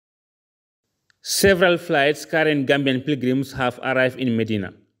Several flights carrying Gambian pilgrims have arrived in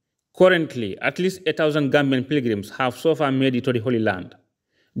Medina. Currently, at least 1,000 Gambian pilgrims have so far made it to the Holy Land.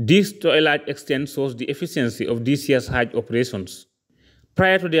 This, to a large extent, shows the efficiency of this year's Hajj operations.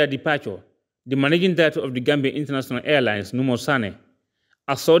 Prior to their departure, the managing director of the Gambian International Airlines, Numo Sane,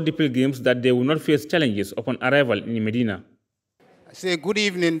 assured the pilgrims that they will not face challenges upon arrival in Medina. I say good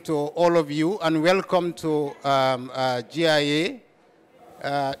evening to all of you and welcome to GIA,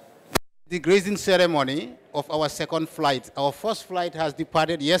 the grazing ceremony of our second flight. Our first flight has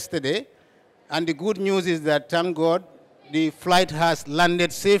departed yesterday, and the good news is that, thank God, the flight has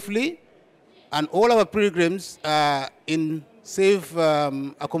landed safely, and all our pilgrims are in safe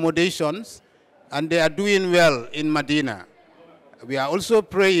accommodations, and they are doing well in Medina. We are also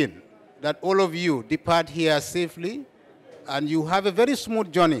praying that all of you depart here safely, and you have a very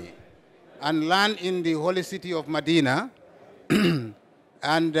smooth journey, and land in the holy city of Medina,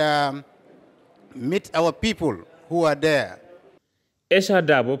 and meet our people who are there. Esha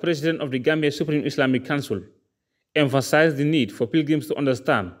Dabo, president of the Gambia Supreme Islamic Council, emphasized the need for pilgrims to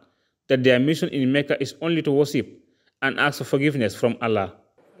understand that their mission in Mecca is only to worship and ask for forgiveness from Allah.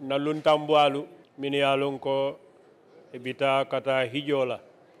 We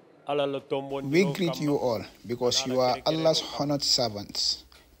greet you all because you are Allah's honored servants.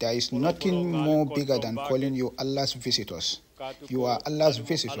 There is nothing more bigger than calling you Allah's visitors. You are Allah's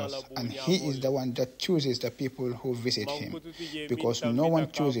visitors, and He is the one that chooses the people who visit Him, because no one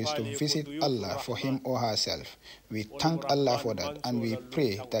chooses to visit Allah for him or herself. We thank Allah for that, and we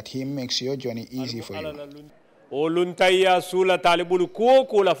pray that He makes your journey easy for you.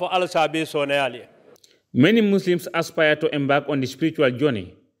 Many Muslims aspire to embark on the spiritual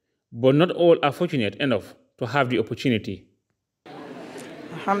journey, but not all are fortunate enough to have the opportunity.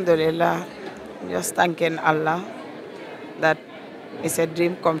 Alhamdulillah, just thanking Allah that it's a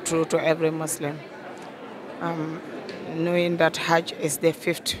dream come true to every Muslim. Knowing that Hajj is the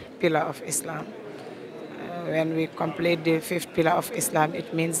fifth pillar of Islam. When we complete the fifth pillar of Islam,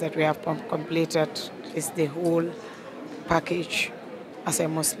 it means that we have completed the whole package as a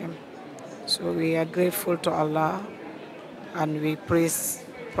Muslim. So we are grateful to Allah, and we praise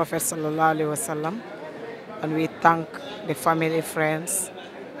Prophet Sallallahu Alaihi Wasallam, and we thank the family, friends,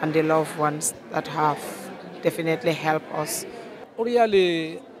 and the loved ones that have definitely helped us.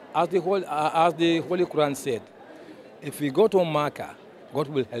 Really, as the Holy Quran said, if you go to Makkah, God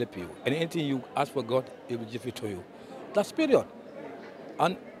will help you. And anything you ask for God, He will give it to you. That's period.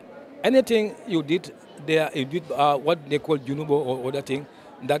 And anything you did there, you did what they call junubo or other thing,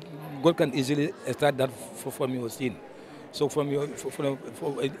 that God can easily extract that from your sin. So from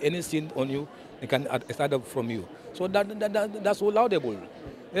any sin on you, He can extract that from you. So that's laudable.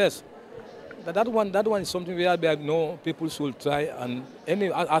 Yes. That one is something where no people should try, and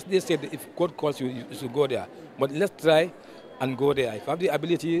as they said, if God calls you, you should go there. But let's try and go there. If you have the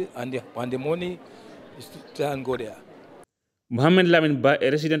ability and the money, you should try and go there. Mohammed Lamin Ba, a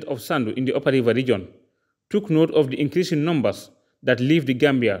resident of Sandu in the Upper River region, took note of the increasing numbers that leave the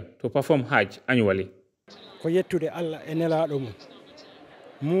Gambia to perform Hajj annually.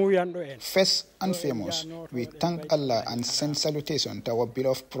 First and foremost, we thank Allah and send salutation to our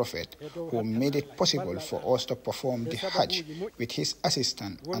beloved Prophet, who made it possible for us to perform the Hajj with his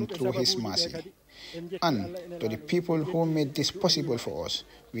assistance and through his mercy. And to the people who made this possible for us,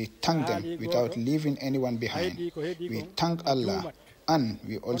 we thank them without leaving anyone behind. We thank Allah, and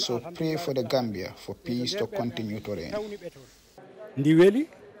we also pray for the Gambia for peace to continue to reign.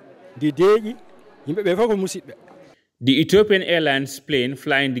 The Ethiopian Airlines plane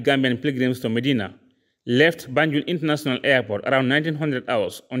flying the Gambian pilgrims to Medina left Banjul International Airport around 1900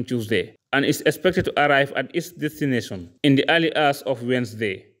 hours on Tuesday and is expected to arrive at its destination in the early hours of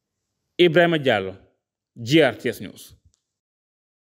Wednesday. Ebrima Jallow, GRTS News.